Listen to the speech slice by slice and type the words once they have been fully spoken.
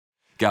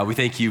God, we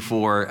thank you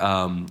for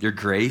your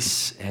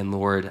grace and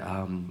Lord,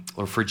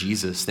 for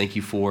Jesus. Thank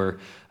you for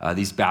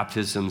these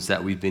baptisms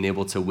that we've been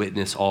able to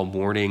witness all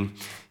morning.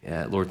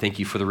 Lord, thank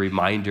you for the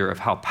reminder of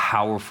how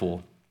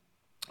powerful,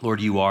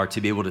 Lord, you are to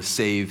be able to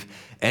save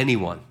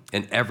anyone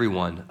and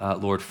everyone,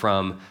 Lord,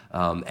 from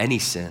any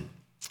sin.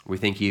 We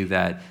thank you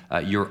that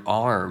your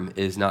arm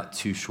is not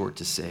too short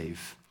to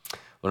save.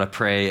 Lord, I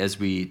pray as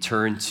we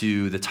turn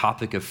to the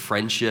topic of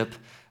friendship,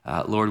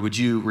 Lord, would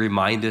you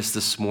remind us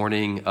this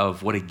morning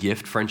of what a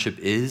gift friendship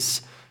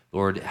is?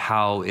 Lord,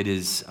 how it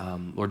is,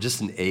 Lord,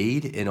 just an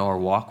aid in our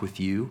walk with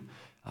you.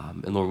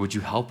 And Lord, would you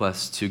help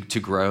us to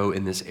grow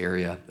in this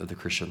area of the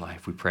Christian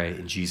life? We pray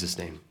in Jesus'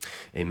 name,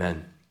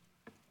 amen.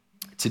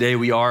 Today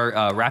we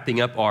are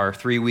wrapping up our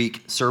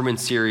 3-week sermon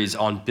series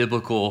on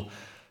biblical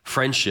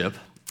friendship.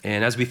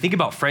 And as we think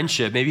about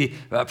friendship, maybe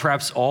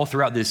perhaps all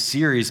throughout this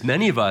series,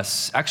 many of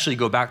us actually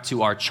go back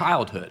to our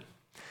childhood.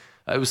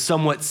 It was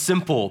somewhat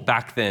simple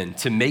back then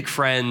to make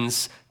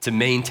friends, to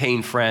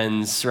maintain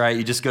friends, right?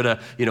 You just go to,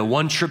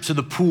 one trip to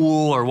the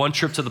pool or one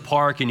trip to the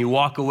park and you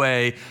walk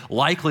away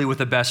likely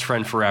with a best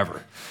friend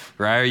forever,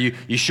 right? Or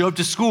you show up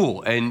to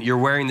school and you're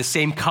wearing the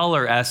same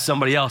color as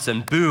somebody else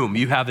and boom,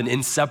 you have an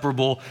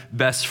inseparable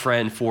best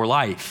friend for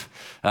life.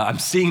 I'm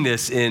seeing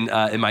this in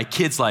my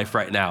kids' life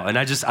right now. And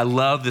I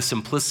love the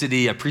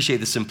simplicity. I appreciate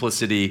the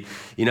simplicity.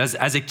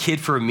 As a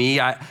kid for me,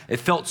 it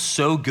felt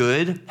so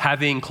good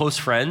having close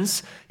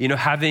friends,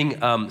 having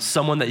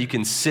someone that you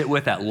can sit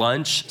with at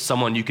lunch,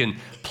 someone you can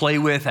play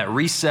with at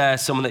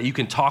recess, someone that you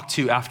can talk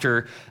to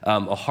after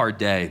a hard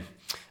day.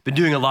 Been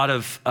doing a lot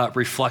of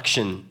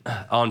reflection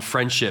on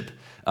friendship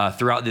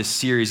throughout this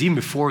series, even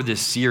before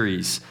this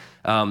series,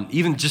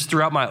 even just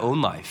throughout my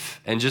own life,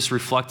 and just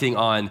reflecting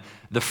on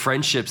the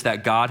friendships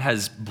that God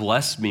has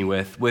blessed me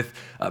with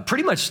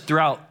pretty much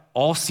throughout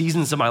all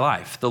seasons of my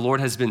life. The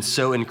Lord has been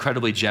so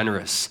incredibly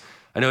generous.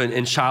 I know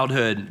in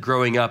childhood,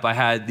 growing up, I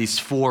had these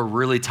 4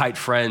 really tight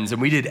friends,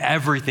 and we did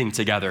everything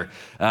together.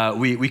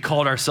 We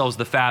called ourselves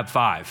the Fab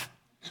Five,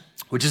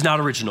 which is not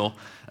original,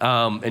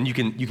 and you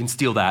can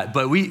steal that.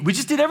 But we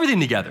just did everything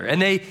together,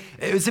 and it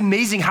was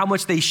amazing how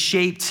much they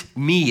shaped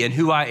me and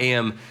who I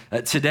am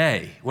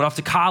today. Went off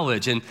to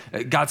college, and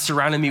God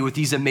surrounded me with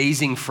these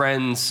amazing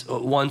friends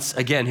once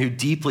again who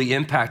deeply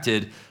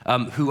impacted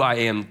who I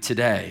am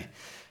today.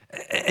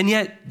 And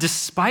yet,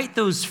 despite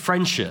those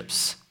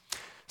friendships,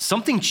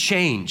 something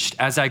changed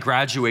as I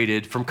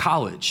graduated from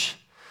college.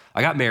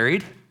 I got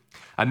married.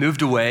 I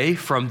moved away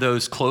from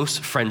those close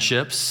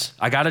friendships.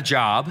 I got a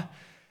job,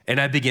 and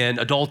I began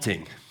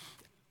adulting.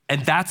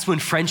 And that's when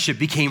friendship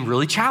became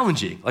really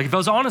challenging. Like, if I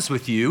was honest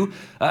with you,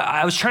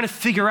 I was trying to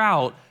figure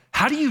out,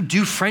 how do you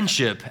do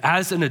friendship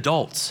as an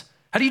adult?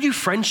 How do you do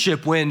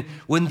friendship when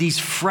these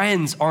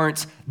friends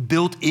aren't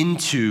built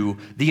into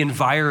the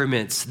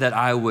environments that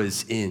I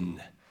was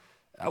in?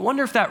 I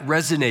wonder if that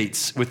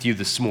resonates with you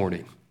this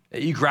morning.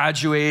 You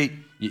graduate,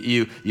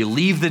 you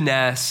leave the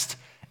nest,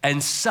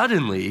 and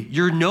suddenly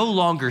you're no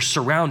longer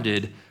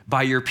surrounded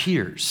by your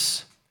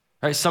peers.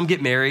 Right? Some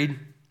get married,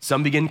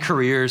 some begin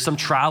careers, some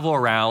travel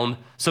around,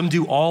 some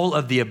do all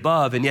of the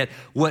above, and yet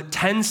what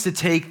tends to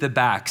take the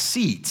back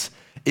seat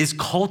is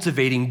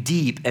cultivating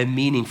deep and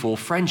meaningful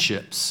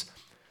friendships.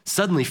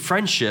 Suddenly,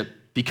 friendship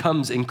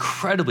becomes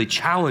incredibly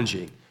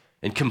challenging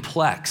and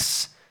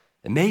complex.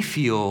 It may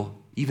feel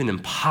even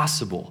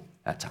impossible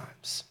at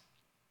times.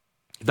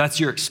 If that's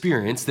your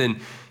experience, then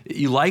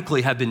you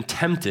likely have been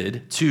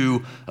tempted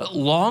to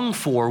long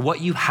for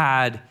what you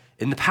had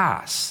in the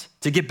past,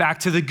 to get back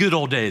to the good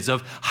old days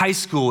of high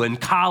school and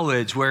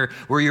college where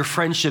your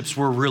friendships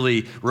were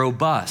really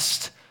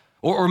robust.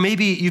 Or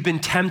maybe you've been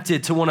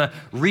tempted to want to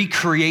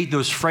recreate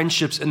those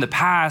friendships in the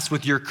past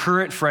with your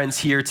current friends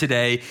here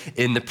today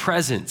in the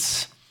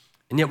present.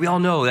 And yet we all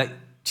know that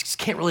just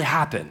can't really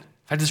happen. In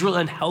fact, it's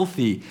really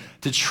unhealthy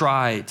to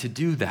try to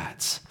do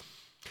that.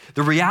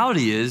 The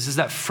reality is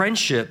that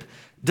friendship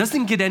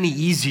doesn't get any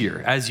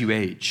easier as you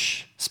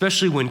age,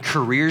 especially when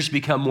careers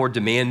become more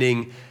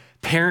demanding,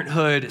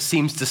 parenthood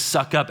seems to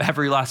suck up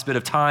every last bit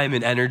of time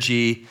and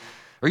energy,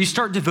 or you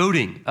start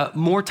devoting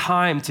more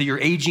time to your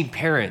aging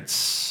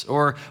parents,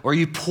 or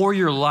you pour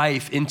your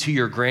life into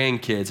your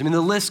grandkids. I mean,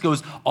 the list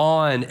goes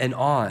on and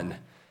on.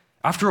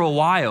 After a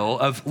while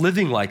of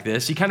living like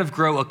this, you kind of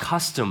grow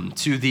accustomed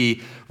to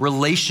the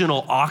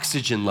relational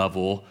oxygen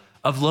level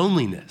of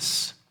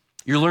loneliness.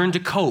 You learn to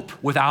cope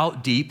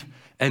without deep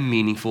and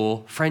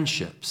meaningful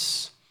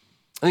friendships.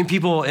 I think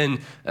people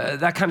in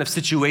that kind of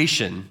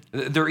situation,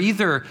 they're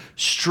either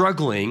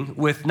struggling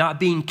with not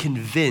being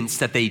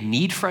convinced that they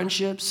need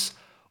friendships,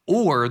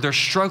 or they're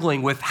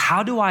struggling with,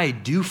 how do I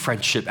do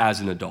friendship as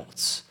an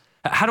adult?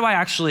 How do I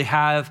actually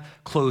have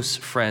close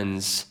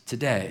friends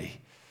today?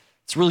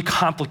 It's really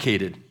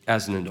complicated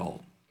as an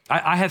adult.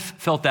 I have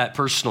felt that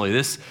personally.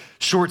 This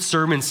short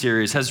sermon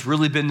series has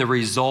really been the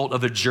result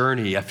of a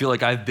journey I feel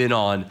like I've been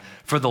on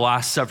for the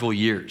last several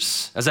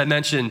years. As I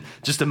mentioned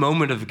just a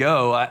moment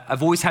ago,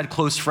 I've always had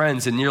close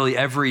friends in nearly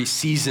every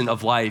season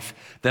of life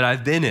that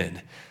I've been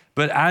in.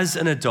 But as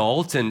an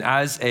adult and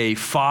as a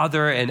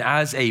father and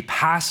as a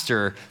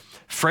pastor,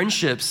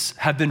 friendships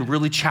have been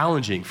really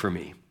challenging for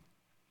me.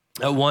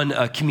 One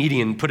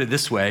comedian put it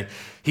this way.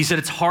 He said,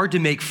 it's hard to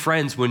make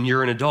friends when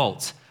you're an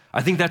adult.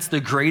 I think that's the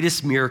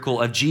greatest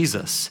miracle of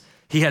Jesus.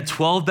 He had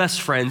 12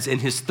 best friends in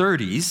his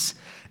 30s,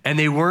 and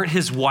they weren't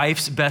his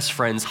wife's best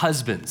friend's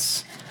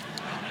husbands.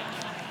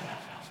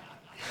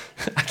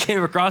 I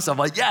came across, I'm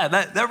like, yeah,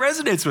 that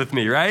resonates with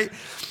me, right?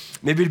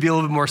 Maybe to be a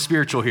little bit more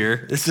spiritual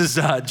here. This is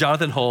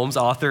Jonathan Holmes,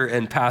 author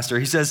and pastor.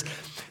 He says,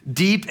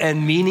 deep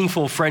and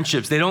meaningful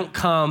friendships, they don't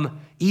come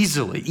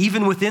easily,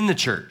 even within the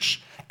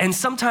church, and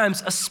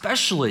sometimes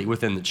especially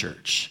within the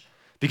church.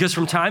 Because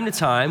from time to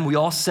time, we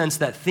all sense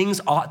that things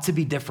ought to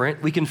be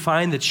different. We can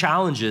find the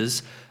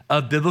challenges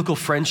of biblical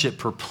friendship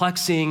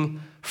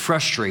perplexing,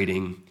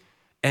 frustrating,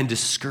 and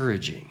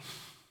discouraging.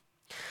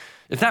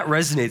 If that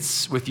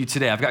resonates with you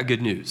today, I've got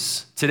good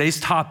news. Today's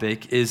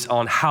topic is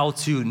on how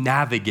to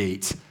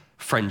navigate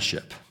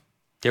friendship.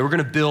 Okay, we're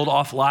gonna build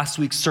off last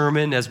week's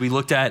sermon as we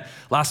looked at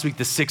last week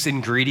the 6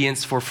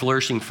 ingredients for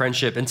flourishing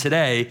friendship. And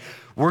today,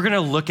 we're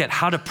gonna look at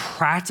how to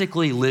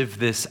practically live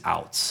this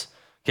out.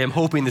 Okay, I'm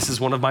hoping this is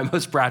one of my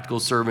most practical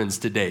sermons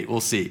to date.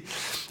 We'll see.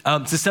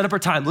 To set up our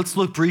time, let's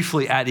look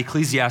briefly at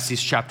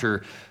Ecclesiastes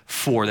chapter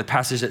 4, the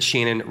passage that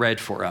Shannon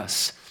read for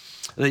us.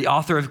 The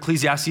author of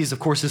Ecclesiastes, of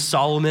course, is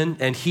Solomon,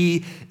 and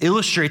he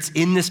illustrates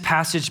in this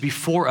passage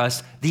before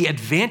us the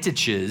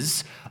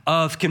advantages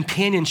of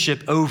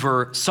companionship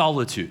over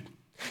solitude.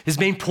 His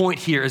main point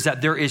here is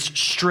that there is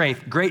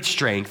strength, great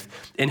strength,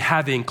 in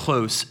having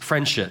close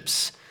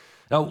friendships.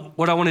 Now,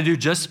 what I want to do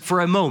just for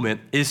a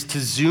moment is to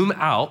zoom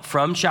out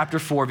from chapter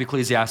 4 of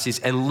Ecclesiastes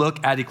and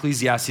look at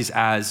Ecclesiastes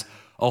as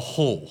a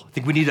whole. I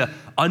think we need to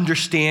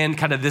understand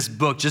kind of this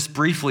book just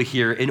briefly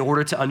here in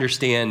order to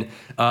understand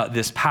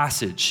this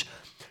passage.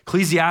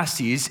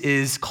 Ecclesiastes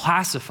is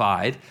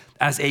classified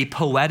as a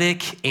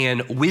poetic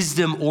and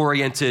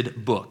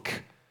wisdom-oriented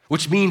book,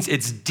 which means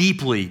it's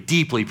deeply,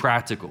 deeply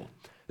practical.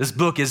 This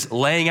book is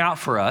laying out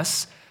for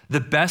us the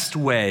best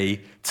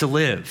way to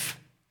live.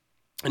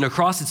 And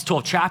across its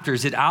 12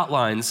 chapters, it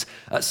outlines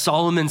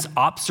Solomon's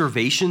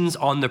observations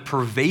on the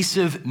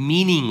pervasive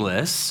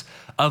meaningless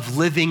of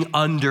living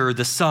under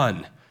the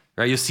sun.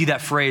 Right? You'll see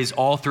that phrase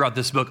all throughout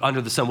this book,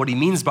 under the sun. What he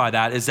means by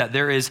that is that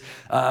there is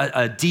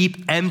a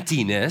deep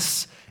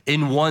emptiness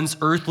in one's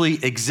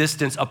earthly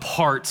existence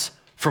apart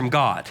from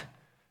God.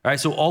 All right,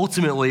 so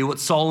ultimately what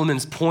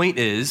Solomon's point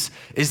is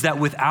that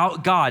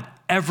without God,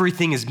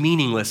 everything is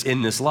meaningless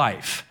in this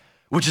life,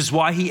 which is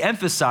why he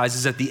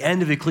emphasizes at the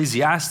end of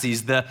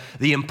Ecclesiastes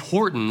the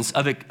importance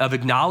of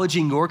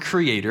acknowledging your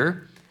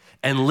Creator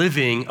and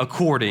living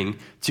according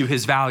to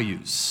his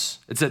values.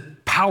 It's a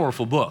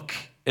powerful book.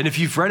 And if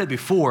you've read it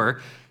before,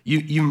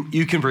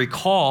 you can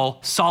recall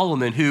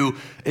Solomon, who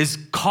is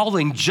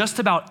calling just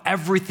about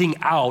everything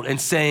out and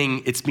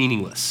saying it's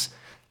meaningless.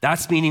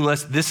 That's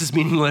meaningless, this is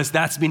meaningless,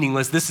 that's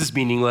meaningless, this is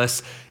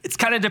meaningless. It's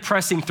kind of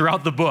depressing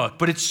throughout the book,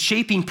 but it's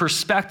shaping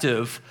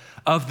perspective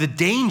of the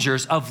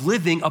dangers of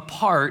living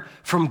apart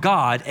from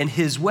God and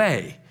his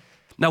way.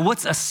 Now,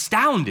 what's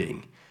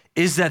astounding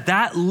is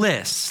that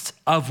list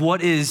of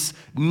what is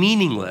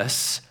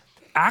meaningless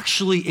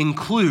actually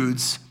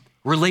includes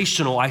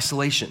relational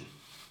isolation.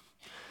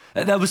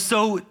 That was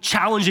so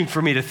challenging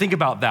for me to think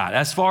about that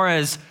as far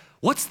as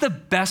what's the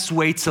best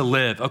way to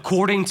live.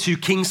 According to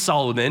King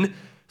Solomon,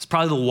 he's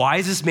probably the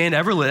wisest man to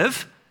ever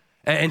live,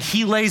 and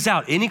he lays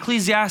out in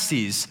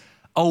Ecclesiastes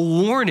a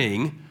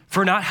warning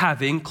for not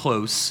having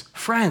close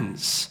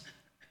friends.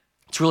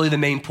 It's really the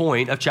main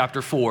point of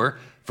chapter 4,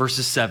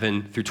 verses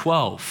 7 through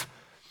 12.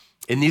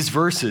 In these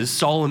verses,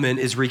 Solomon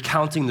is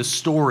recounting the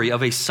story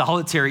of a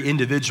solitary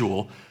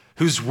individual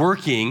who's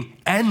working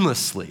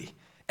endlessly,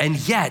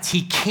 and yet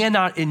he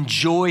cannot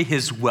enjoy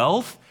his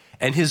wealth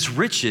and his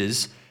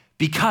riches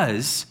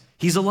because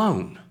he's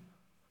alone.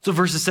 So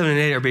verses 7 and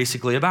 8 are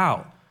basically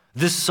about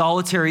this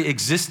solitary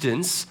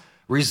existence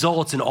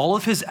results in all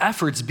of his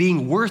efforts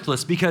being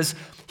worthless because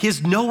he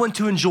has no one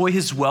to enjoy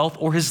his wealth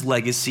or his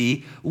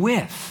legacy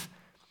with.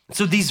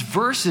 So these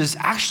verses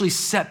actually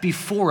set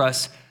before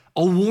us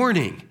a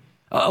warning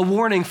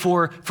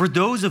for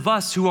those of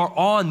us who are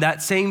on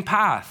that same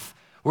path,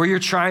 where you're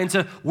trying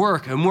to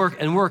work and work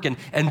and work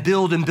and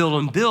build and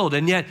build and build,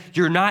 and yet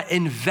you're not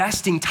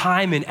investing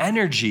time and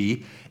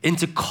energy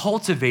into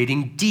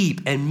cultivating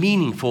deep and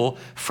meaningful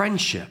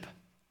friendship.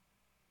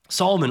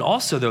 Solomon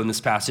also, though, in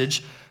this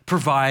passage,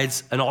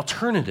 provides an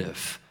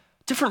alternative,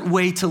 different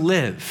way to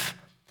live.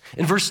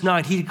 In verse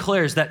 9, he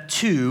declares that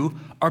two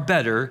are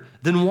better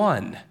than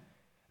one,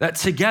 that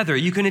together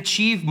you can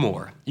achieve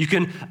more, you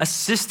can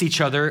assist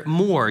each other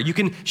more, you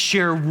can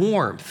share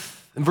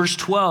warmth. In verse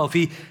 12,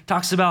 he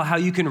talks about how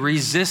you can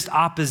resist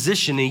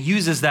opposition. He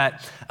uses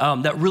that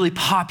really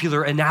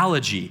popular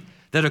analogy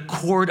that a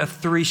cord of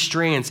 3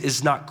 strands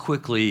is not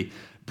quickly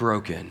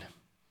broken.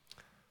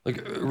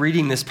 Like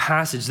reading this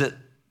passage, that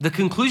the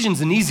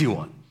conclusion's an easy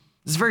one.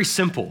 It's very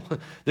simple.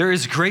 There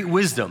is great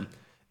wisdom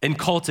in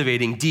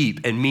cultivating deep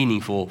and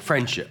meaningful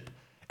friendship,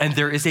 and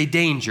there is a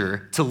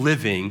danger to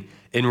living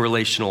in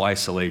relational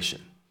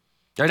isolation.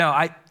 Right now,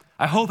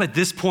 I hope at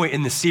this point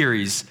in the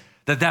series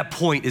that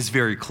point is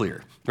very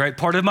clear, right?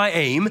 Part of my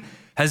aim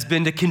has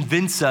been to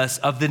convince us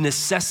of the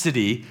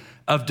necessity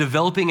of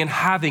developing and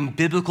having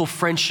biblical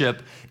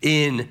friendship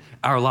in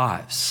our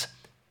lives.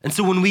 And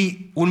so when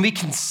we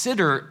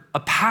consider a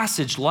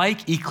passage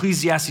like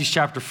Ecclesiastes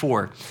chapter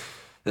 4,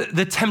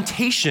 the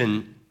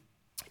temptation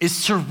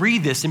is to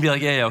read this and be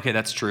like, yeah, okay,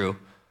 that's true.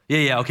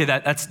 Yeah, okay,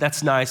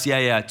 that's nice.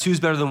 Yeah, two's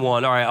better than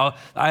one. All right,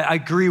 I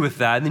agree with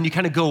that. And then you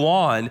kind of go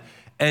on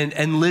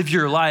and live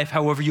your life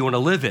however you want to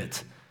live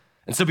it.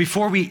 And so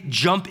before we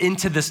jump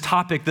into this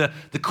topic, the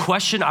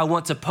question I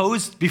want to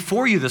pose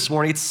before you this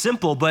morning, it's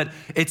simple, but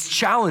it's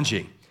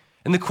challenging.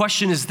 And the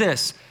question is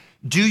this: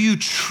 do you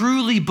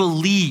truly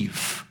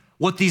believe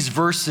what these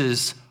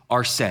verses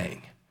are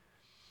saying?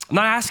 I'm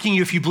not asking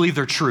you if you believe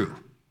they're true.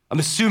 I'm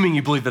assuming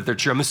you believe that they're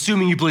true. I'm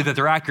assuming you believe that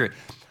they're accurate.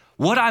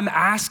 What I'm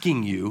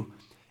asking you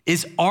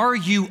is, are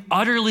you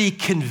utterly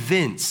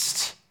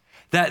convinced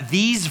that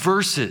these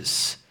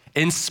verses,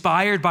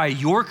 inspired by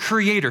your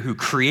Creator who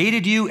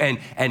created you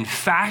and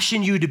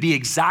fashioned you to be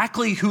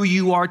exactly who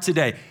you are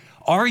today,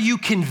 are you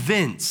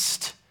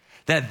convinced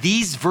that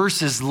these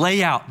verses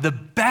lay out the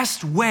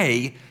best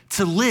way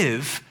to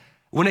live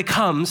when it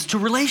comes to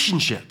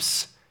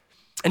relationships?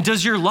 And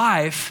does your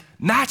life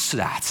match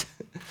that?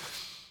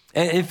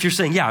 And if you're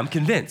saying, yeah, I'm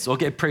convinced,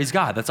 okay, praise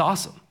God, that's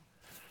awesome.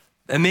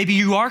 And maybe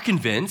you are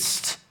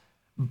convinced,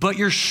 but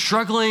you're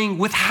struggling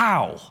with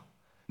how.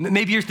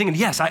 Maybe you're thinking,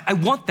 yes, I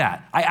want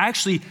that.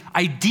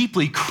 I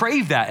deeply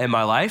crave that in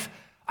my life.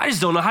 I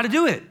just don't know how to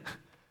do it.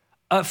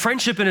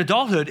 Friendship in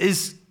adulthood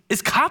is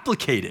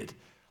complicated.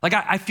 Like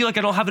I feel like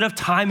I don't have enough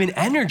time and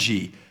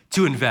energy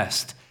to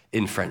invest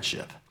in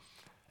friendship.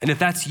 And if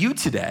that's you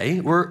today,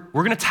 we're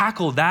gonna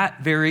tackle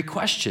that very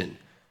question,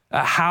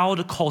 how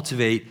to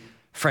cultivate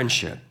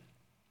friendship.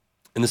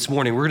 And this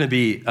morning, we're gonna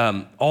be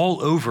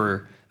all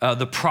over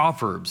the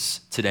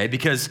Proverbs today,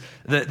 because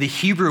the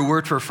Hebrew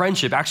word for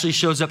friendship actually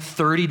shows up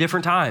 30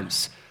 different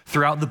times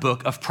throughout the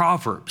book of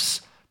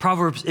Proverbs.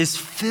 Proverbs is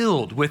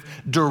filled with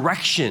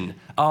direction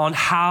on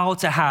how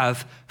to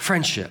have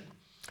friendship.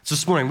 So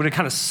this morning, I'm gonna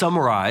kind of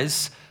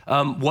summarize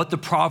what the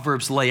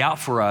Proverbs lay out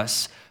for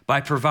us by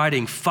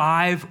providing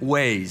 5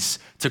 ways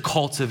to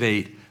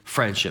cultivate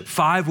friendship.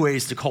 5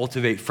 ways to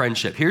cultivate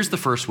friendship. Here's the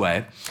first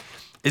way,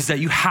 is that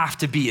you have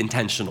to be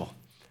intentional.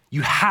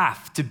 You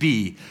have to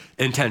be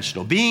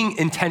intentional. Being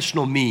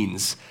intentional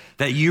means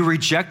that you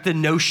reject the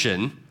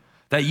notion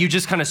that you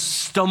just kind of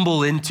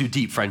stumble into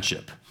deep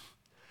friendship.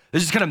 It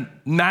just kind of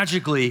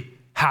magically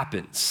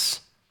happens.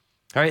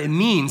 All right? It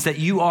means that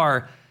you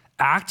are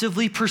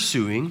actively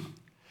pursuing,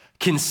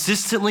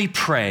 consistently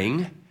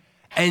praying,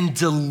 and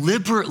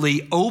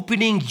deliberately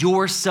opening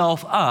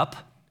yourself up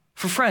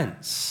for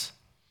friends.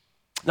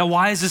 Now,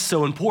 why is this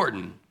so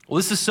important? Well,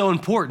 this is so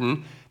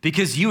important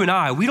because you and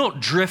I, we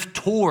don't drift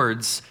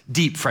towards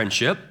deep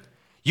friendship.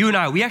 You and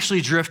I, we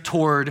actually drift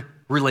toward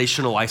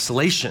relational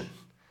isolation.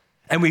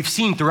 And we've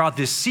seen throughout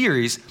this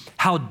series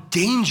how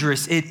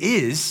dangerous it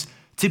is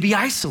to be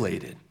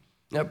isolated.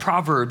 Now,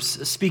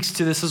 Proverbs speaks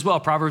to this as well.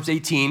 Proverbs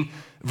 18,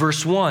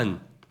 verse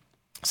 1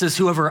 says,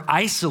 whoever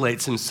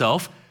isolates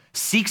himself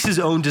seeks his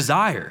own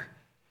desire.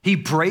 He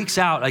breaks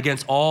out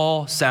against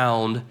all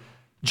sound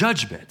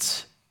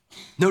judgment.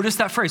 Notice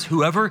that phrase,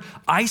 whoever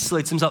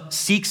isolates himself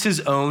seeks his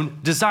own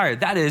desire.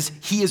 That is,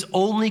 he is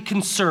only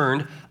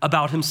concerned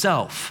about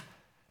himself.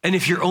 And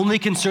if you're only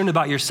concerned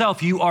about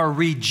yourself, you are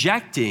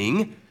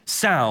rejecting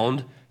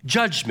sound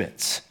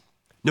judgment.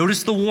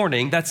 Notice the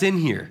warning that's in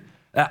here.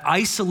 That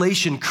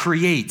isolation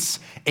creates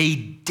a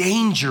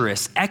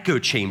dangerous echo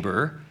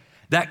chamber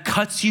that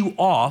cuts you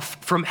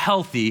off from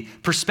healthy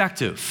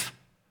perspective,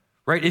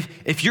 right?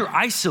 If you're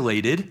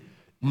isolated,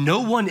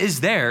 no one is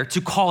there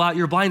to call out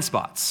your blind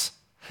spots.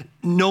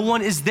 No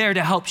one is there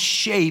to help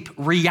shape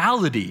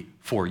reality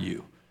for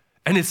you.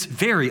 And it's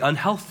very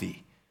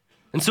unhealthy.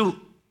 And so,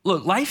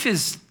 look, life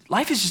is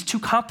just too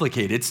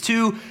complicated. It's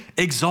too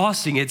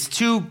exhausting.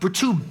 We're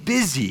too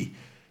busy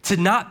to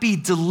not be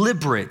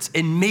deliberate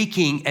in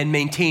making and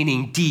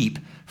maintaining deep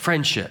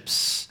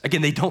friendships.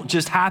 Again, they don't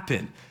just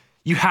happen.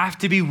 You have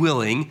to be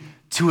willing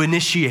to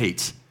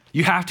initiate.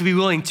 You have to be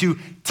willing to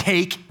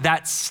take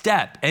that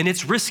step. And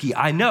it's risky,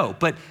 I know,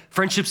 but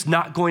friendship's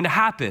not going to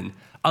happen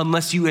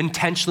unless you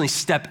intentionally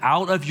step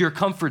out of your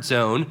comfort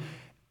zone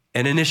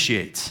and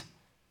initiate.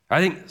 I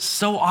think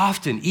so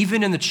often,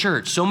 even in the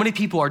church, so many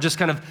people are just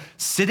kind of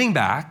sitting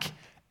back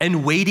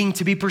and waiting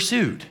to be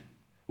pursued,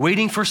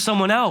 waiting for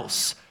someone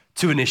else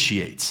to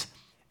initiate.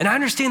 And I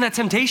understand that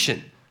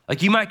temptation.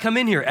 Like you might come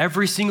in here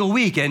every single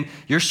week and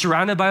you're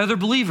surrounded by other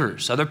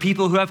believers, other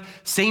people who have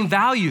same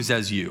values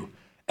as you.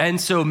 And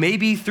so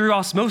maybe through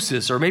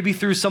osmosis or maybe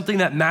through something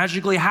that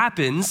magically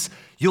happens,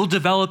 you'll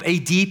develop a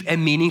deep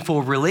and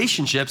meaningful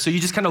relationship. So you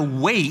just kind of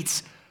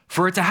wait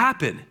for it to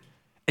happen.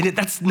 And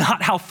that's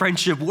not how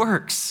friendship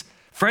works.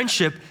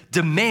 Friendship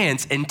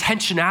demands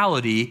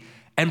intentionality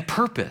and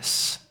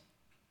purpose.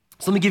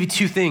 So let me give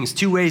you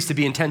 2 ways to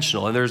be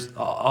intentional. And there's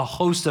a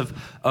host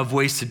of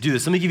ways to do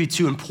this. Let me give you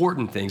 2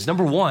 important things.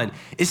 Number 1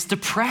 is to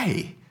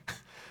pray.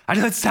 I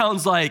know it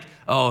sounds like,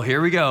 oh,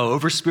 here we go,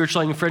 over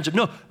spiritualizing friendship.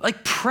 No,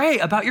 like pray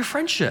about your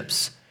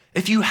friendships.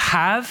 If you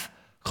have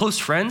close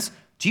friends,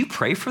 do you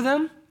pray for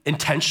them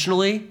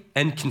intentionally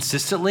and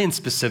consistently and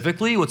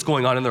specifically what's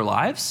going on in their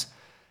lives?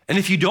 And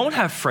if you don't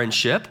have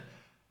friendship,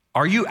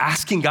 are you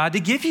asking God to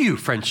give you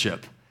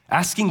friendship?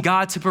 Asking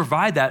God to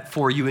provide that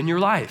for you in your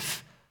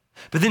life?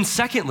 But then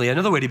secondly,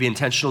 another way to be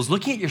intentional is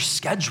looking at your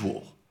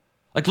schedule.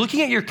 Like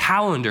looking at your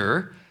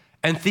calendar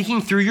and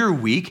thinking through your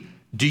week,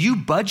 do you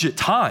budget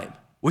time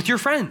with your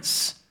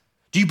friends?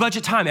 Do you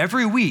budget time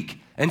every week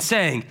and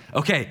saying,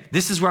 okay,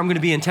 this is where I'm gonna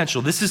be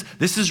intentional. This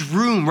is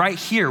room right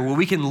here where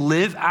we can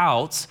live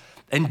out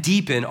and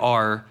deepen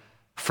our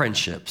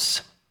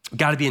friendships. We've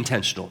gotta be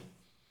intentional.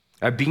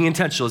 Being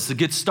intentional is a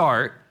good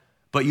start,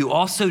 but you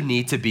also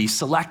need to be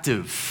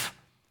selective.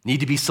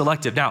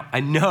 Now, I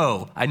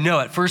know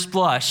at first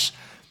blush,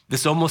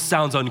 this almost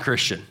sounds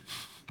unchristian,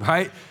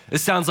 right? It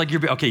sounds like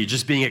you're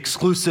just being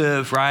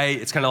exclusive, right?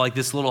 It's kind of like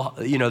this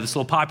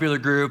little popular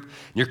group,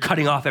 and you're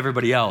cutting off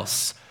everybody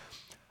else.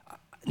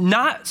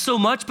 Not so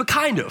much, but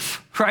kind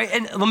of, right?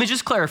 And let me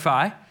just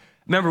clarify.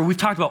 Remember, we've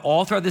talked about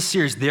all throughout this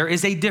series, there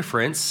is a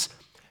difference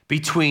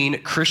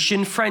between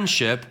Christian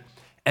friendship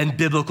and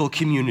biblical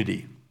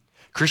community.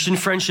 Christian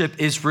friendship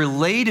is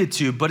related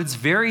to, but it's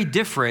very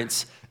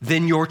different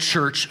than your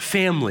church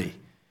family,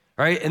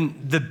 right?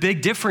 And the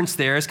big difference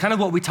there is kind of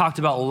what we talked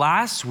about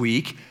last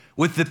week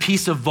with the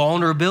piece of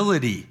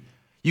vulnerability.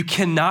 You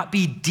cannot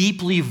be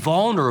deeply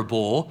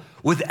vulnerable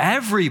with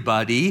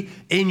everybody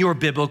in your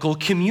biblical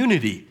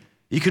community.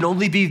 You can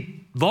only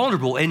be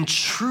vulnerable and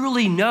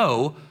truly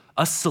know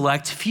a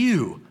select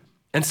few.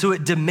 And so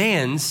it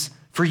demands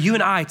for you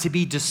and I to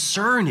be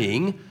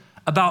discerning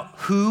about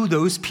who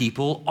those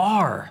people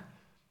are.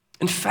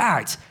 In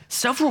fact,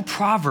 several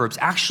Proverbs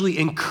actually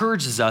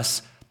encourages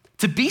us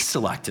to be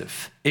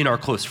selective in our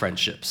close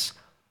friendships.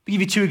 I'll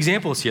give you two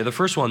examples here. The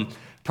first one,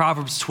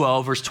 Proverbs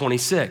 12, verse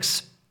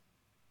 26.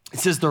 It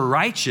says, the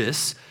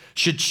righteous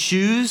should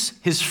choose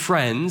his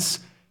friends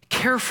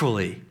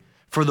carefully,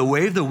 for the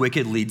way of the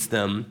wicked leads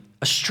them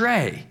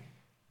astray.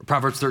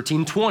 Proverbs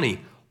 13:20,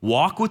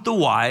 walk with the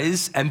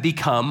wise and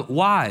become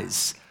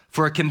wise,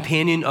 for a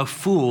companion of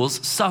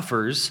fools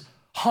suffers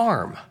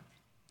harm.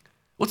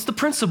 What's the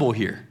principle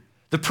here?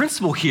 The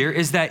principle here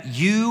is that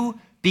you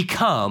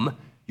become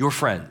your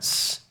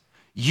friends.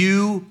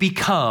 You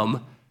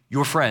become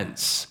your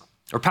friends.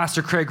 Or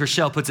Pastor Craig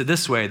Rochelle puts it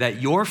this way,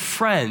 that your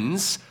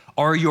friends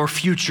are your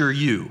future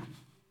you.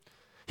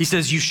 He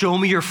says, you show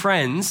me your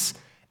friends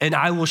and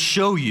I will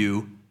show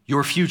you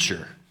your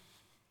future.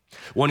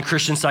 One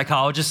Christian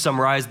psychologist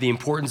summarized the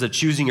importance of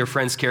choosing your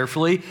friends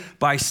carefully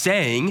by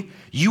saying,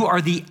 you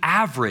are the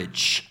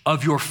average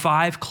of your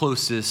 5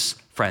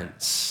 closest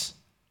friends.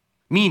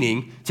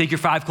 Meaning, take your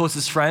 5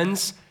 closest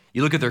friends,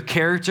 you look at their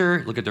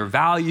character, look at their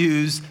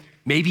values,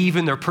 maybe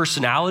even their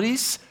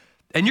personalities,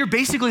 and you're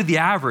basically the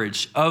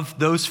average of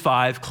those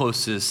 5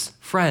 closest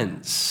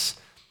friends.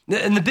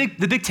 And the big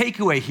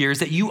takeaway here is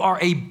that you are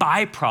a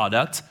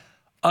byproduct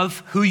of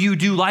who you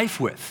do life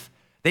with.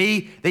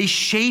 They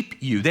shape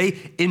you.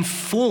 They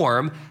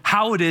inform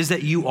how it is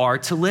that you are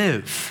to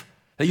live.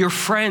 That your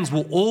friends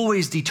will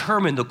always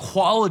determine the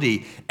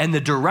quality and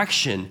the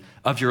direction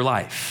of your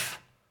life.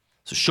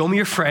 So show me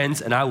your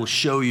friends and I will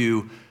show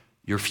you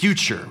your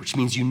future, which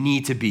means you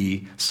need to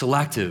be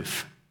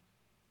selective.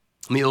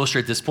 Let me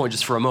illustrate this point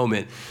just for a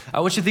moment. I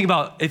want you to think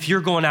about if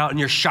you're going out and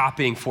you're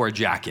shopping for a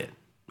jacket.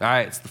 All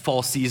right, it's the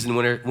fall season,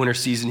 winter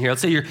season here.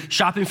 Let's say you're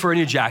shopping for a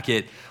new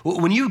jacket.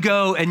 When you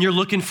go and you're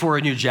looking for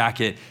a new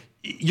jacket,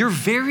 you're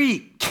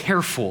very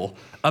careful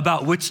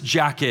about which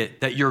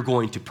jacket that you're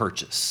going to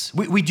purchase.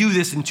 We do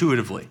this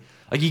intuitively.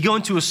 Like you go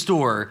into a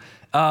store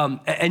and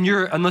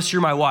unless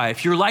you're my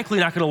wife, you're likely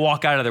not gonna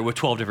walk out of there with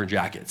 12 different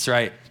jackets,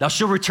 right? Now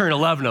she'll return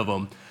 11 of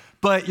them,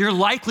 but you're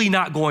likely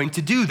not going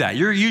to do that.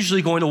 You're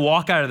usually going to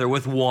walk out of there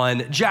with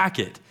 1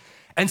 jacket.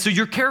 And so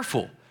you're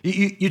careful.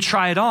 You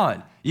try it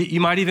on.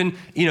 You might even,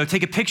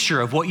 take a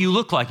picture of what you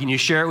look like and you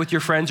share it with your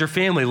friends or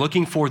family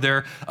looking for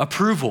their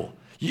approval.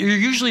 You're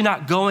usually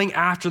not going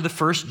after the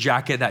first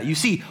jacket that you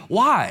see.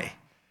 Why?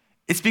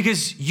 It's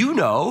because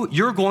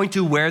you're going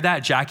to wear that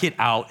jacket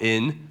out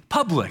in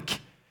public.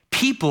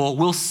 People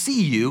will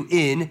see you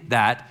in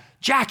that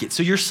jacket,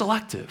 so you're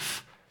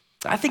selective.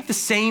 I think the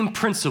same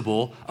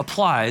principle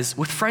applies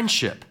with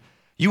friendship.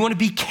 You want to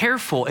be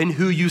careful in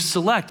who you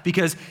select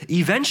because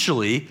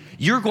eventually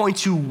you're going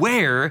to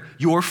wear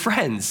your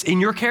friends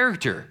in your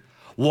character.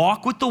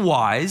 Walk with the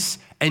wise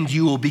and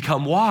you will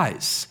become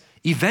wise.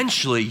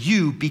 Eventually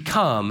you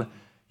become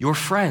your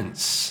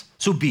friends.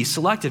 So be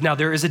selective. Now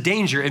there is a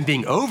danger in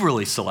being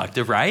overly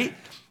selective, right?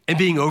 And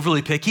being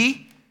overly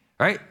picky,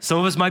 right? Some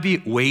of us might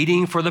be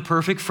waiting for the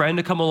perfect friend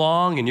to come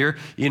along and you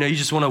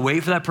just want to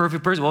wait for that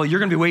perfect person. Well, you're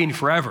going to be waiting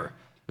forever.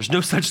 There's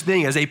no such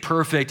thing as a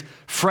perfect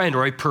friend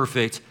or a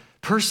perfect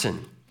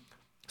person.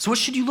 So what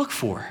should you look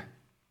for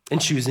in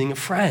choosing a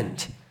friend?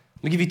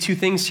 Let me give you 2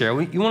 things here.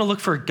 You want to look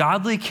for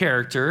godly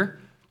character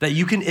that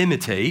you can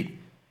imitate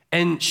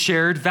and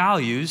shared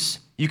values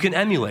you can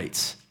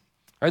emulate.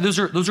 Right? Those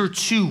are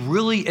two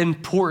really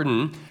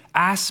important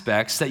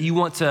aspects that you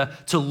want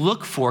to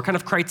look for, kind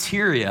of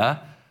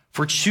criteria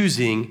for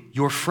choosing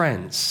your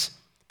friends,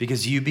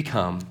 because you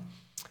become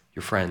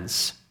your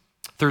friends.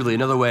 Thirdly,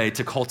 another way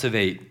to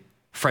cultivate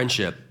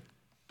friendship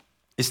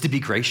is to be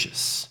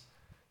gracious.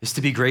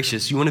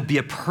 You want to be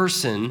a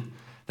person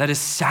that is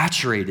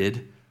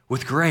saturated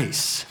with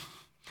grace.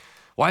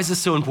 Why is this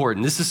so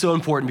important? This is so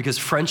important because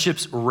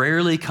friendships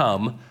rarely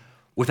come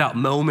without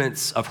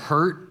moments of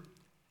hurt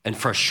and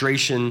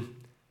frustration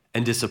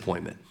and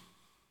disappointment.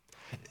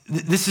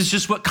 This is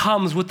just what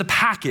comes with the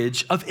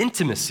package of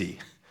intimacy.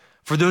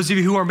 For those of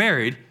you who are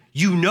married,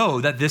 you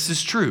know that this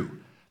is true.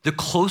 The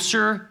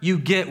closer you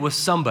get with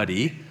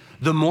somebody,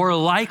 the more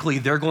likely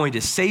they're going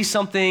to say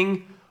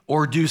something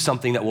or do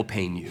something that will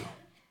pain you.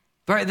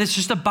 Right? That's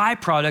just a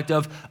byproduct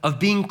of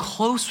being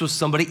close with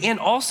somebody, and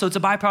also it's a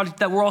byproduct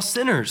that we're all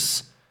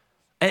sinners,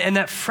 and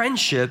that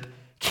friendship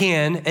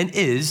can and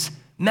is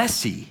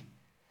messy.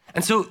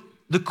 And so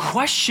the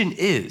question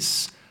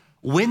is,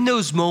 when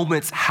those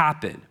moments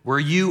happen where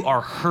you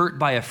are hurt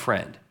by a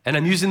friend, and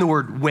I'm using the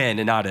word when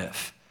and not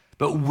if,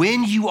 but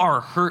when you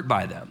are hurt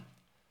by them,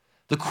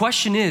 the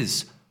question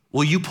is,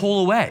 will you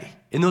pull away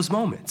in those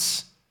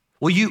moments?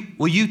 Will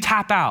you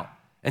tap out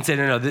and say,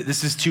 no,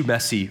 this is too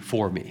messy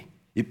for me?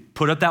 You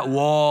put up that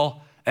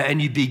wall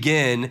and you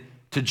begin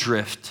to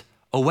drift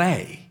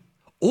away.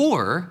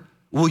 Or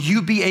will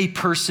you be a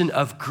person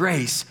of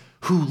grace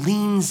who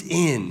leans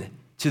in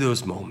to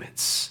those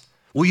moments?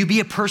 Will you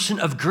be a person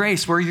of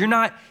grace where you're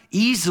not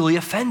easily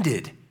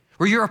offended,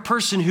 where you're a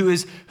person who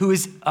is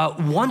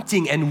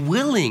wanting and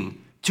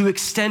willing to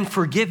extend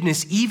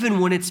forgiveness even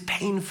when it's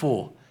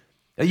painful?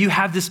 You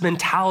have this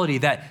mentality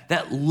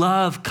that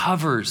love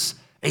covers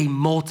a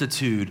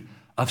multitude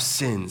of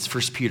sins,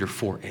 1 Peter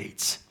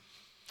 4:8.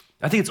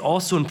 I think it's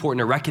also important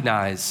to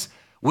recognize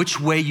which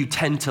way you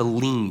tend to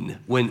lean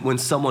when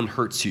someone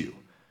hurts you.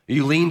 Do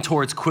you lean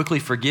towards quickly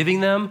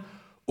forgiving them,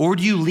 or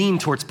do you lean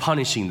towards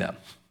punishing them?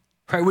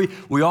 Right?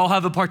 We all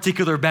have a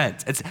particular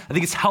bent. I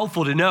think it's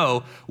helpful to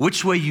know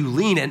which way you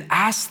lean and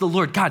ask the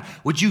Lord, God,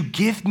 would you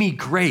give me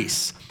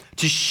grace,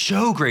 to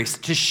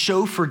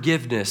show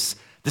forgiveness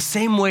the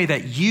same way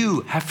that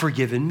you have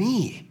forgiven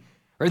me?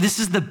 Right? This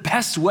is the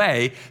best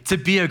way to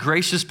be a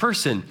gracious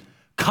person.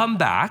 Come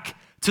back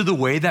to the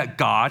way that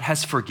God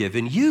has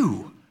forgiven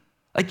you.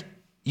 Like,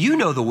 you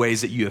know the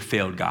ways that you have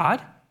failed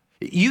God.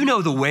 You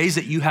know the ways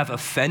that you have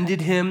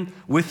offended him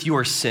with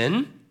your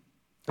sin.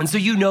 And so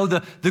you know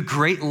the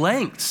great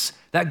lengths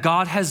that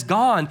God has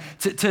gone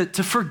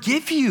to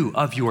forgive you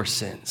of your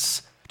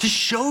sins, to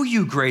show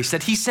you grace,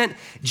 that he sent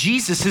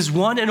Jesus, his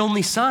one and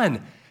only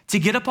son, to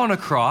get up on a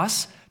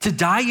cross, to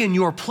die in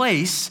your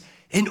place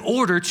in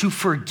order to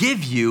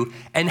forgive you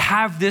and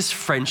have this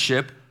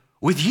friendship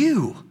with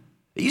you.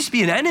 It used to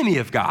be an enemy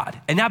of God.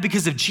 And now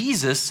because of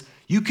Jesus,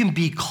 you can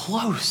be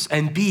close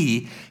and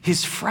be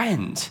his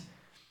friend.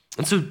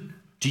 And so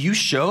do you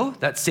show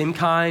that same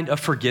kind of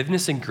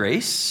forgiveness and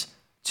grace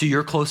to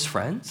your close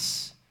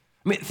friends?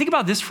 I mean, think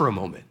about this for a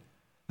moment.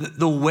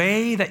 The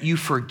way that you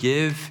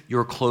forgive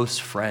your close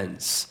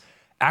friends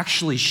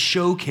actually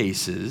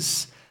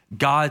showcases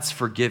God's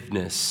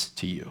forgiveness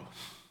to you.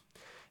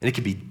 And it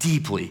can be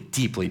deeply,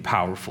 deeply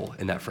powerful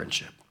in that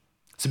friendship.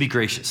 So be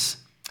gracious.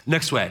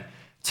 Next way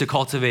to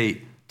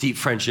cultivate deep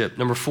friendship,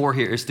 number 4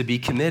 here, is to be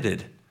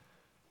committed.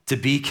 To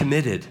be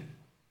committed.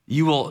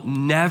 You will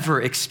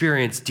never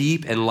experience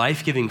deep and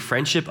life-giving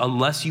friendship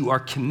unless you are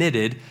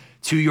committed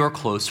to your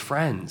close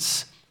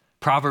friends.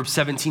 Proverbs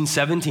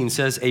 17:17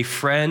 says, a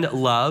friend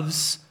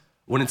loves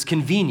when it's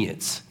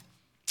convenient.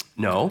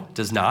 No,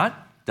 does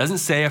not. Doesn't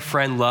say a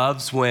friend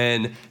loves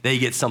when they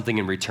get something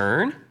in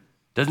return.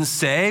 Doesn't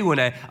say when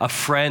a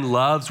friend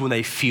loves when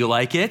they feel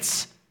like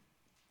it.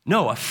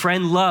 No, a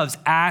friend loves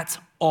at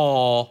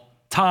all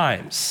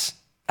times.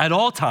 At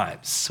all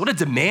times. What a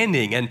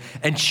demanding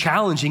and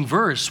challenging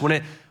verse when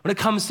it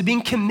comes to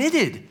being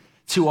committed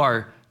to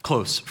our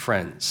close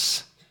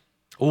friends.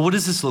 Well, what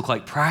does this look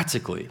like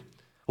practically?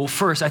 Well,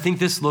 first, I think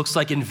this looks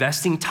like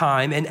investing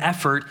time and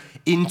effort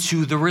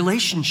into the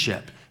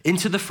relationship,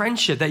 into the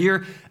friendship that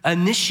you're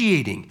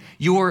initiating,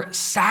 you're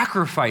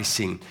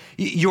sacrificing,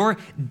 you're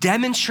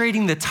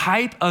demonstrating the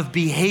type of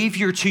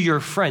behavior to your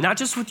friend, not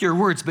just with your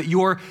words, but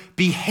your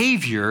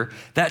behavior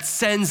that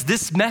sends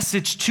this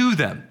message to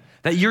them,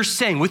 that you're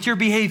saying with your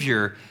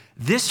behavior,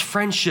 this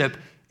friendship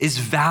is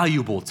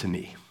valuable to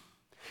me.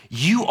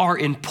 You are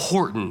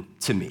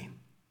important to me.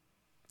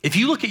 If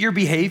you look at your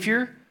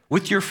behavior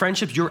with your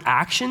friendship, your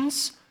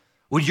actions,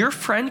 would your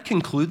friend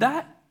conclude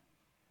that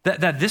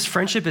this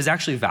friendship is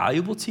actually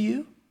valuable to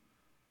you?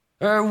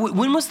 Or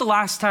when was the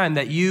last time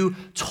that you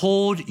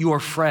told your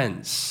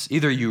friends,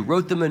 either you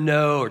wrote them a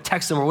note or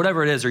text them or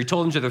whatever it is, or you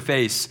told them to their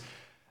face,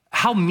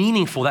 how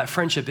meaningful that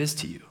friendship is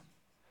to you?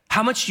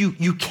 How much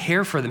you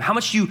care for them, how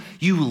much you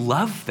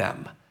love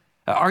them?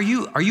 Are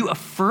you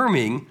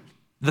affirming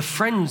the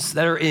friends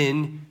that are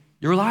in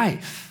your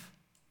life?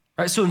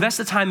 Right, so invest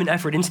the time and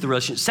effort into the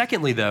relationship.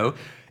 Secondly, though,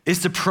 is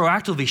to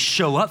proactively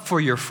show up for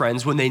your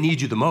friends when they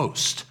need you the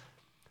most.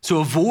 So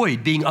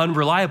avoid being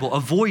unreliable,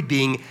 avoid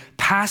being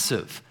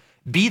passive.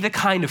 Be the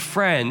kind of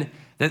friend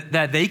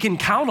that they can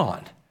count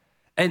on.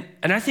 And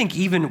I think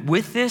even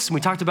with this, when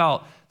we talked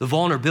about the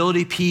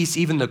vulnerability piece,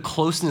 even the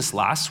closeness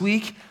last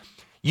week,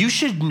 you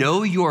should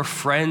know your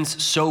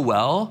friends so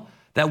well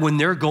that when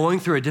they're going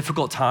through a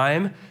difficult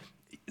time,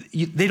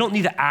 they don't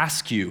need to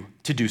ask you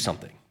to do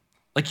something.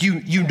 Like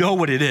you know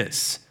what it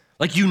is.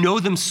 Like you know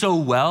them so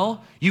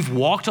well, you've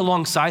walked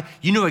alongside,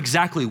 you know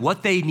exactly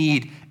what they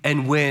need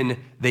and when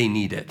they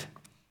need it.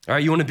 All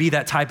right, you want to be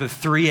that type of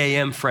 3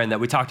 a.m. friend that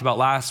we talked about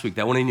last week,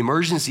 that when an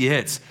emergency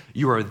hits,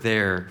 you are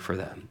there for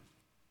them.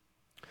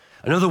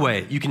 Another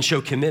way you can show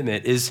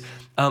commitment is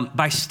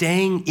by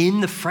staying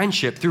in the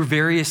friendship through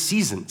various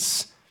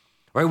seasons.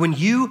 Right? When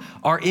you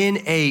are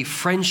in a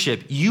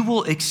friendship, you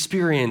will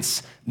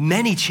experience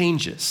many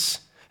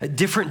changes,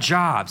 different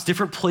jobs,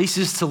 different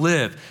places to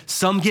live.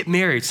 Some get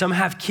married, some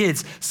have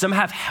kids, some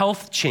have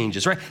health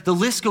changes, right? The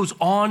list goes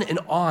on and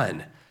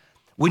on.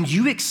 When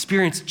you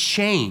experience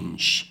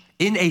change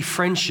in a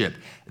friendship,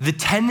 the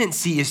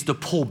tendency is to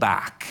pull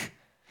back.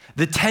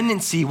 The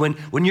tendency when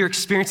you're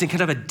experiencing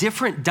kind of a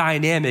different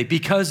dynamic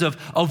because of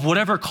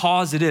whatever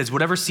cause it is,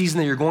 whatever season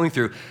that you're going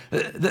through,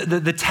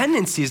 the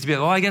tendency is to be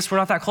like, well, I guess we're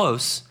not that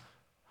close.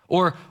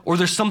 Or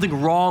there's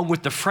something wrong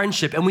with the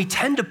friendship, and we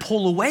tend to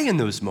pull away in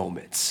those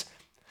moments.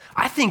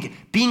 I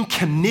think being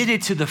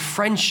committed to the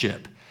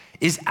friendship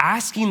is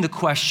asking the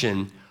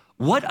question,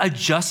 what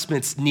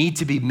adjustments need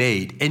to be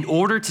made in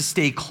order to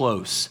stay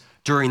close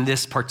during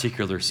this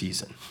particular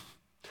season?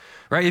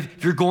 Right?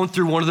 If you're going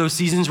through one of those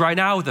seasons right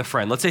now with a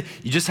friend, let's say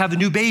you just have a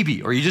new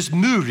baby or you just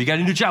moved, you got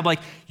a new job, like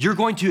you're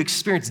going to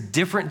experience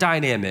different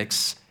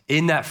dynamics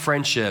in that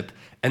friendship,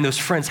 and those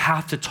friends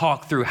have to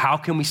talk through how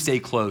can we stay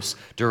close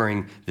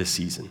during this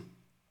season.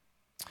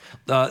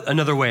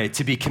 Another way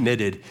to be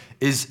committed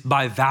is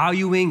by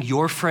valuing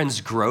your friend's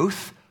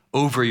growth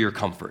over your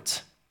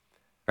comfort.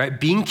 Right?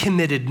 Being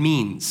committed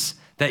means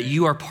that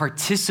you are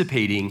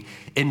participating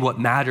in what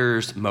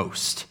matters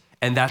most,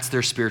 and that's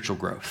their spiritual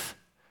growth.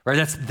 Right?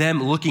 That's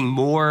them looking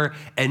more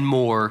and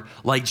more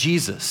like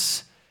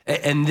Jesus.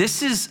 And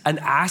this is an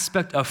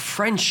aspect of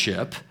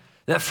friendship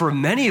that for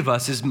many of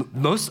us is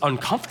most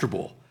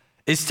uncomfortable,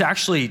 is to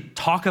actually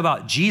talk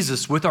about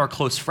Jesus with our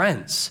close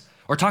friends,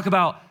 or talk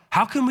about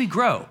how can we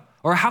grow,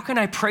 or how can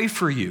I pray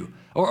for you,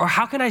 or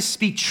how can I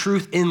speak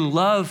truth in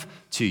love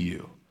to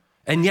you.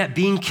 And yet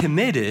being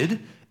committed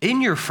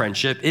in your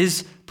friendship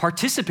is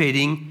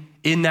participating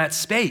in that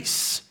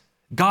space.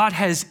 God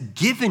has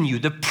given you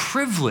the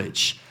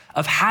privilege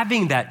of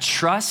having that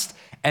trust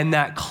and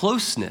that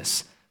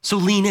closeness. So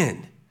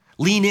lean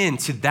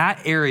into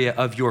that area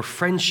of your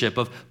friendship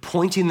of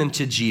pointing them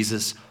to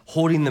Jesus,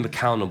 holding them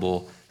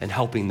accountable, and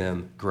helping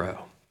them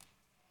grow.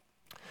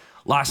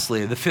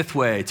 Lastly, the fifth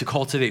way to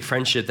cultivate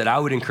friendship that I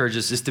would encourage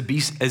us is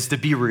to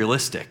be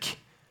realistic.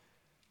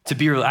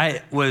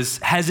 I was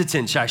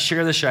hesitant, should I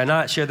share this, should I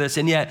not share this?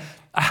 And yet,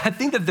 I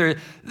think that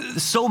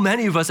so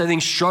many of us, I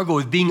think, struggle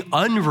with being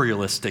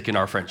unrealistic in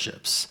our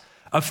friendships,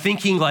 of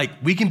thinking like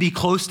we can be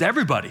close to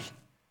everybody,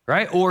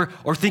 right? Or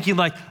thinking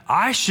like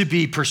I should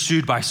be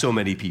pursued by so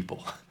many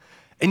people.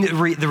 And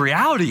the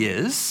reality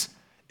is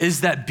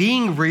that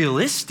being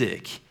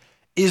realistic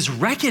is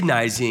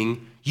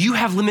recognizing you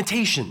have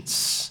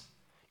limitations.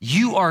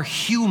 You are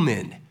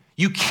human.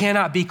 You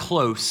cannot be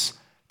close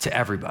to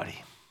everybody.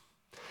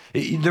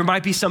 There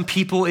might be some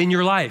people in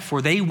your life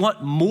where they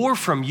want more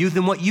from you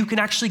than what you can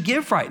actually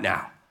give right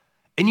now.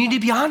 And you need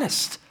to be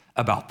honest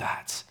about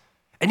that.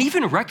 And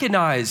even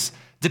recognize,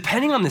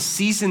 depending on the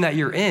season that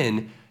you're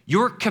in,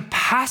 your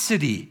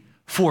capacity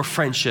for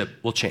friendship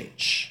will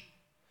change.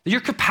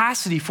 Your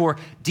capacity for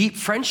deep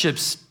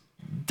friendships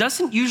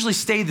doesn't usually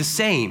stay the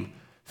same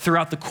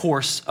throughout the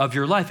course of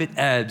your life. It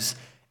ebbs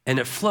and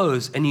it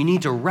flows, and you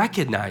need to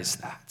recognize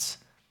that.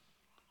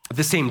 At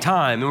the same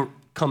time, and we'll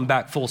come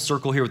back full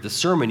circle here with the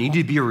sermon, you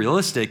need to be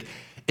realistic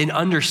in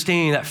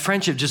understanding that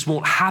friendship just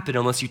won't happen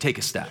unless you take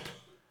a step.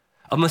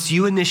 Unless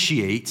you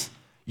initiate,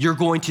 you're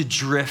going to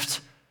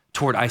drift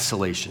toward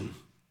isolation.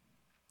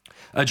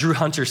 Drew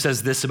Hunter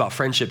says this about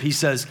friendship. He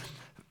says,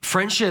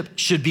 friendship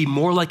should be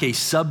more like a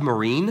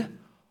submarine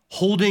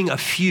holding a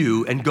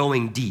few and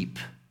going deep.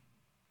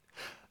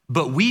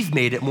 But we've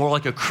made it more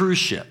like a cruise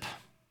ship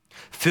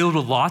filled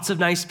with lots of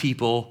nice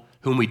people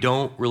whom we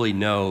don't really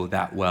know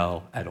that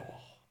well at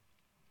all.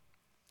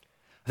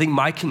 I think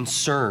my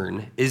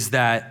concern is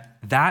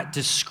that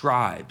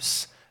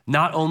describes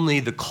not only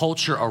the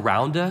culture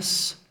around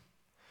us,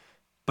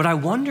 but I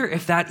wonder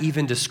if that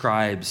even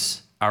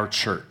describes our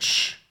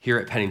church here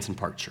at Pennington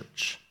Park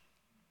Church.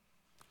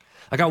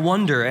 Like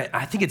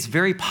I think it's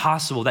very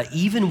possible that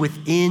even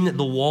within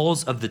the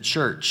walls of the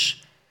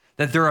church,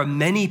 that there are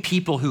many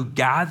people who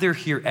gather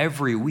here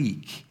every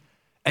week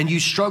and you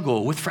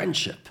struggle with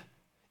friendship.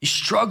 You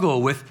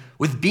struggle with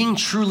being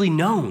truly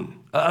known,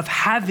 of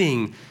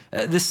having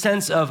the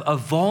sense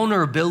of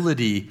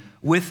vulnerability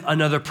with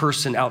another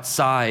person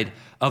outside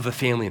of a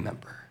family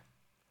member.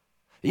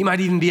 You might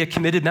even be a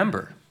committed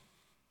member.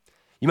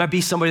 You might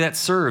be somebody that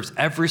serves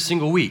every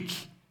single week.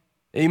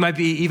 You might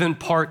be even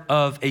part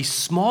of a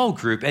small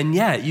group, and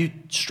yet you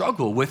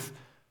struggle with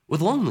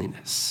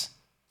loneliness,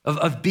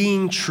 of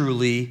being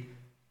truly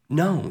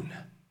known.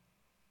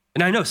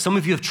 And I know some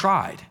of you have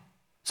tried.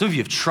 Some of you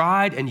have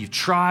tried and you've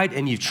tried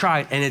and you've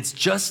tried, and it's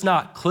just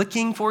not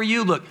clicking for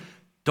you. Look,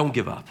 don't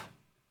give up.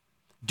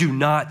 Do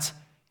not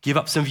give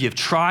up. Some of you have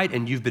tried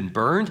and you've been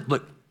burned.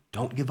 Look,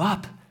 don't give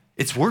up.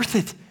 It's worth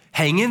it.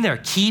 Hang in there.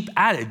 Keep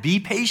at it. Be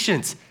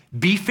patient.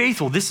 Be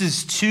faithful. This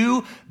is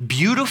too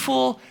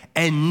beautiful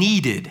and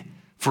needed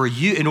for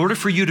you, in order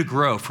for you to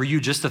grow, for you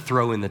just to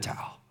throw in the towel.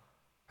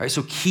 All right,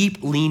 so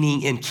keep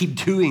leaning in, keep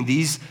doing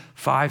these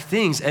 5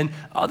 things. And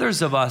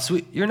others of us,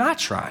 you're not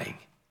trying.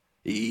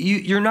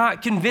 You're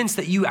not convinced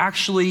that you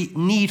actually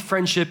need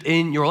friendship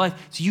in your life.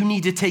 So you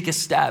need to take a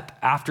step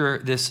after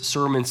this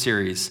sermon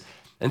series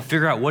and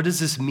figure out, what does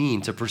this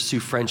mean to pursue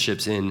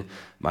friendships in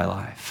my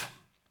life?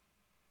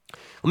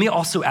 Let me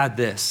also add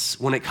this,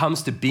 when it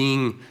comes to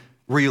being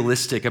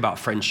realistic about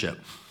friendship,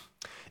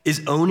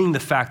 is owning the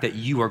fact that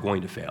you are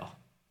going to fail.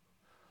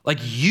 Like,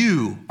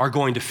 you are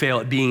going to fail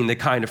at being the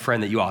kind of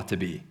friend that you ought to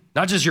be.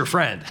 Not just your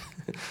friend,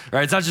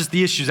 right? It's not just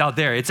the issues out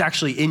there. It's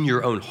actually in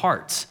your own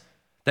heart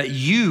that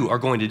you are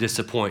going to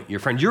disappoint your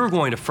friend. You're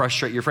going to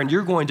frustrate your friend.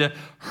 You're going to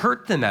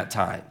hurt them at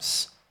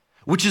times,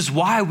 which is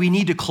why we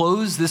need to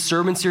close this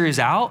sermon series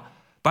out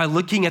by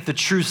looking at the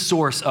true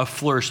source of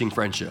flourishing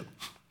friendship,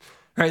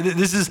 right?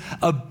 This is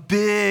a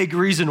big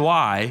reason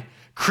why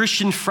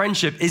Christian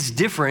friendship is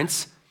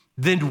different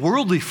than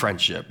worldly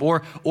friendship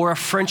or a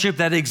friendship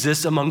that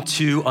exists among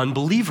 2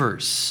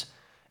 unbelievers.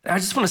 And I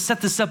just want to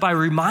set this up by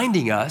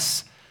reminding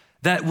us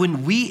that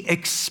when we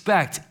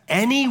expect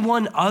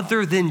anyone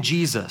other than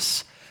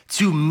Jesus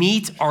to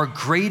meet our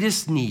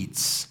greatest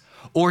needs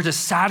or to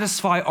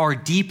satisfy our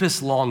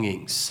deepest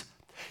longings,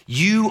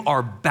 you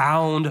are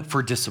bound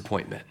for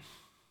disappointment.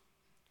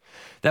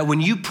 That when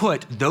you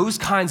put those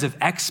kinds of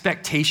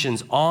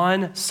expectations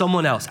on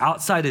someone else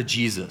outside of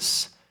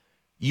Jesus,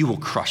 you will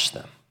crush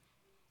them.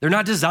 They're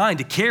not designed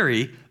to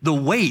carry the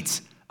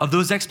weight of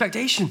those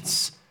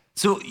expectations.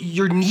 So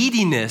your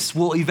neediness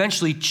will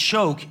eventually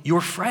choke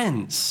your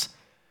friends.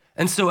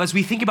 And so as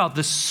we think about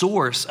the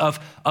source of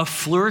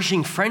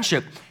flourishing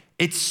friendship,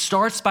 it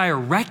starts by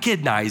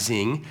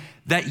recognizing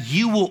that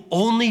you will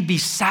only be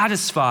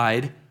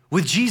satisfied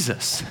with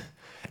Jesus.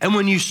 And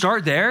when you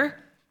start there,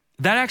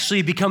 that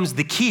actually becomes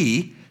the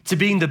key to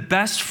being the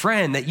best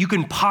friend that you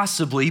can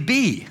possibly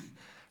be.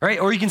 Right?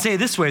 Or you can say it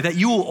this way, that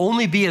you will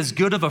only be as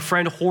good of a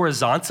friend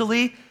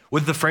horizontally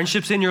with the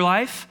friendships in your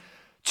life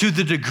to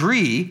the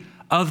degree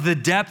of the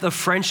depth of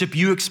friendship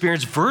you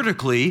experience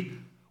vertically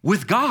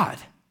with God.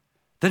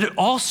 That it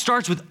all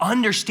starts with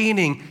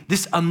understanding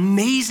this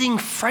amazing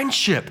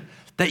friendship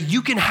that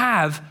you can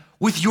have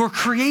with your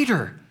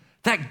Creator,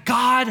 that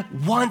God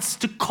wants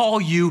to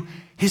call you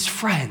his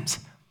friend.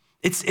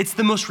 It's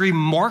the most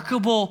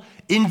remarkable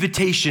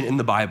invitation in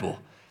the Bible.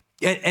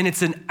 And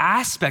it's an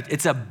aspect,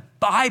 it's a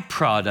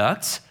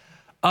byproduct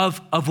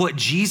of what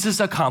Jesus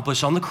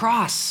accomplished on the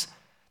cross.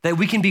 That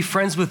we can be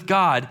friends with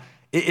God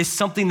is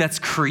something that's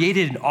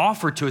created and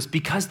offered to us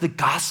because the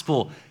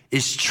gospel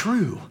is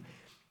true.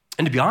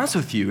 And to be honest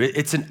with you,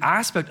 it's an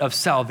aspect of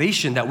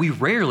salvation that we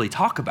rarely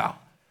talk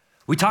about.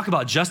 We talk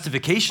about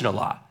justification a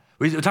lot.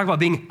 We talk about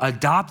being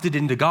adopted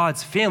into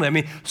God's family. I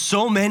mean,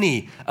 so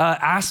many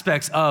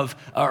aspects of,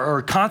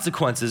 or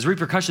consequences,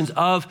 repercussions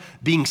of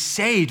being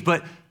saved,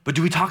 but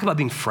do we talk about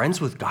being friends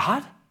with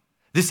God?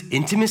 This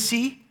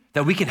intimacy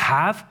that we can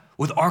have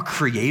with our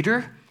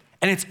Creator?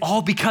 And it's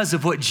all because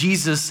of what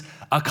Jesus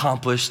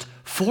accomplished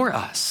for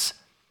us.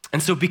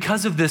 And so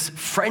because of this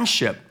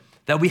friendship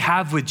that we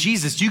have with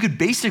Jesus, you could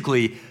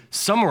basically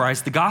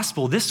summarize the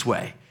gospel this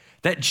way,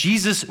 that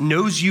Jesus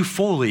knows you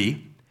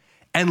fully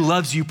and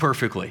loves you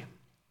perfectly.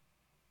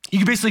 You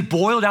can basically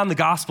boil down the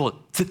gospel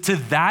to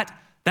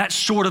that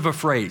short of a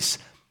phrase,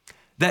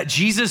 that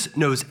Jesus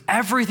knows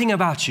everything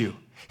about you.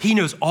 He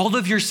knows all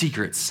of your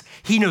secrets.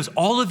 He knows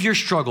all of your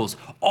struggles,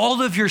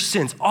 all of your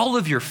sins, all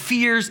of your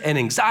fears and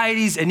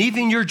anxieties, and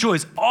even your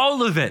joys,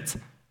 all of it,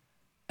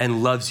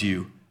 and loves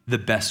you the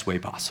best way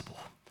possible.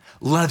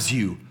 Loves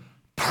you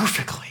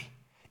perfectly.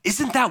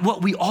 Isn't that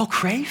what we all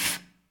crave?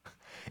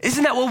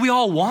 Isn't that what we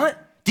all want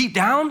deep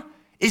down?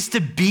 Is to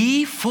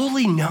be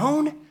fully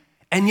known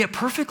and yet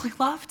perfectly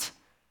loved?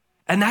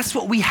 And that's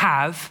what we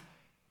have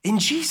in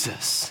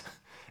Jesus.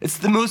 It's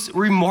the most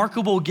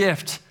remarkable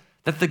gift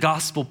that the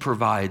gospel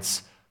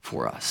provides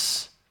for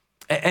us.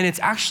 And it's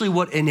actually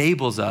what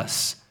enables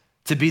us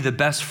to be the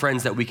best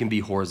friends that we can be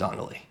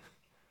horizontally.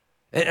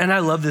 And I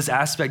love this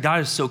aspect.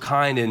 God is so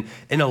kind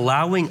in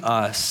allowing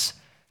us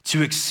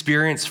to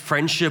experience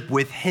friendship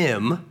with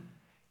him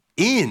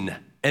in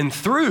and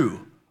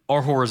through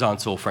our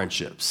horizontal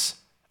friendships.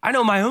 I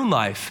know my own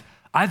life,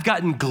 I've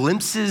gotten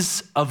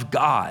glimpses of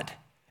God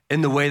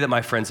in the way that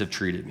my friends have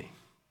treated me,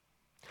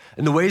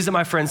 in the ways that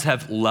my friends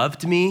have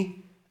loved me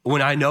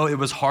when I know it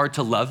was hard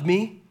to love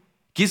me,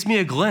 gives me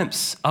a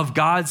glimpse of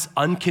God's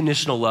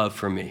unconditional love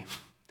for me.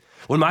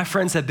 When my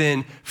friends have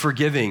been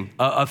forgiving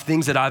of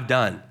things that I've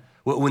done,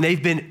 when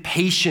they've been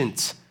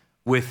patient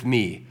with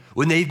me,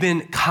 when they've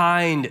been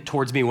kind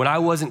towards me when I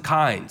wasn't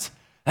kind.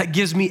 That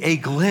gives me a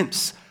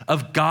glimpse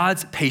of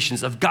God's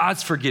patience, of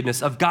God's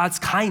forgiveness, of God's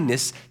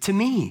kindness to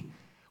me.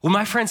 When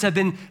my friends have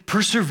been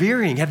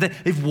persevering,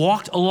 they've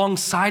walked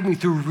alongside me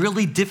through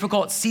really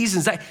difficult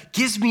seasons, that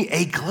gives me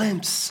a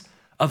glimpse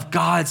of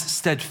God's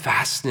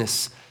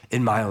steadfastness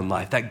in my own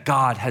life, that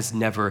God has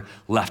never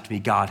left me,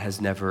 God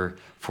has never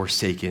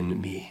forsaken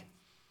me.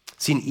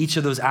 See, in each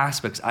of those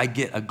aspects, I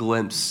get a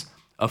glimpse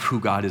of who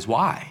God is.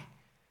 Why?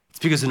 It's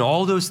because in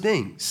all those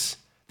things,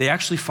 they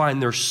actually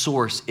find their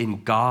source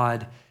in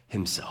God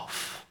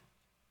himself.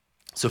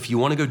 So if you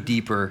want to go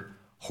deeper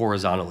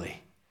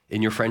horizontally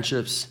in your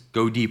friendships,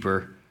 go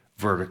deeper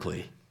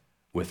vertically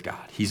with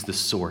God. He's the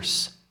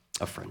source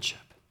of friendship.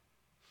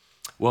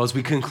 Well, as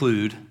we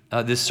conclude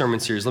this sermon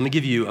series, let me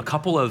give you a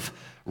couple of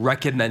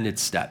recommended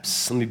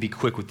steps. Let me be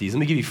quick with these. Let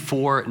me give you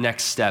 4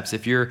 next steps.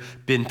 If you've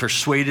been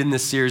persuaded in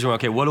this series,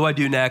 okay, what do I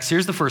do next?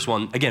 Here's the first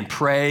one. Again,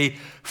 pray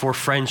for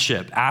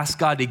friendship. Ask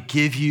God to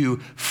give you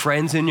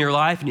friends in your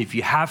life. And if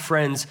you have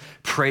friends,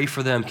 pray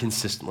for them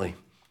consistently.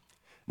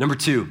 Number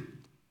 2,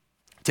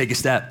 take a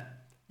step.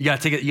 You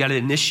gotta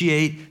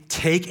initiate,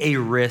 take a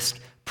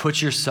risk,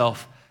 put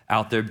yourself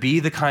out there.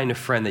 Be the kind of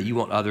friend that you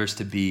want others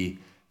to be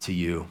to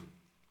you.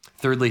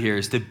 Thirdly here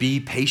is to be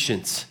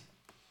patient.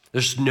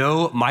 There's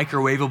no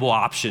microwavable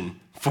option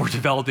for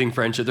developing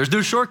friendship. There's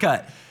no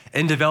shortcut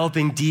in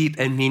developing deep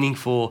and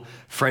meaningful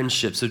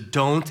friendships. So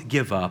don't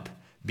give up,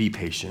 be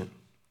patient.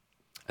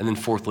 And then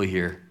fourthly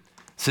here,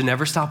 so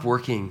never stop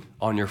working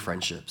on your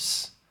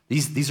friendships.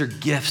 These are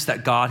gifts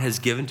that God has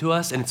given to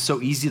us, and it's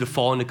so easy to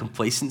fall into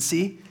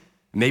complacency.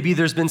 Maybe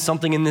there's been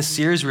something in this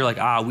series where you're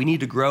like, we need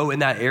to grow in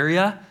that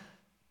area.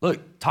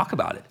 Look, talk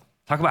about it.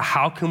 Talk about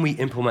how can we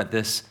implement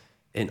this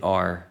in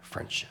our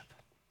friendship.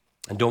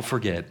 And don't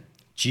forget,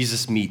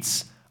 Jesus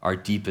meets our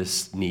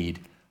deepest need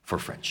for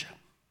friendship.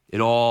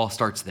 It all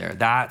starts there.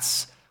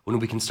 That's when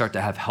we can start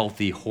to have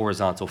healthy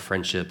horizontal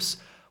friendships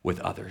with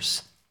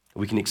others.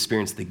 We can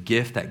experience the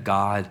gift that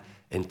God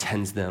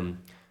intends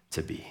them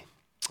to be.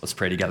 Let's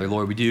pray together.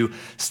 Lord, we do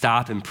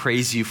stop and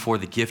praise you for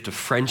the gift of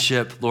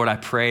friendship. Lord, I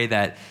pray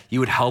that you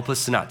would help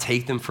us to not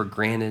take them for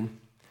granted,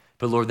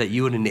 but Lord, that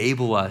you would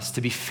enable us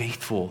to be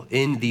faithful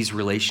in these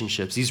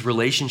relationships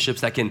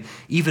that can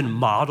even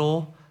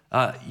model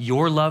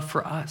your love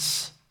for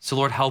us. So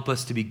Lord, help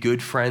us to be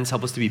good friends,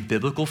 help us to be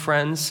biblical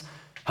friends,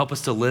 help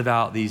us to live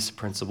out these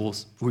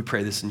principles. We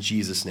pray this in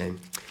Jesus'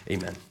 name,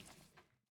 amen.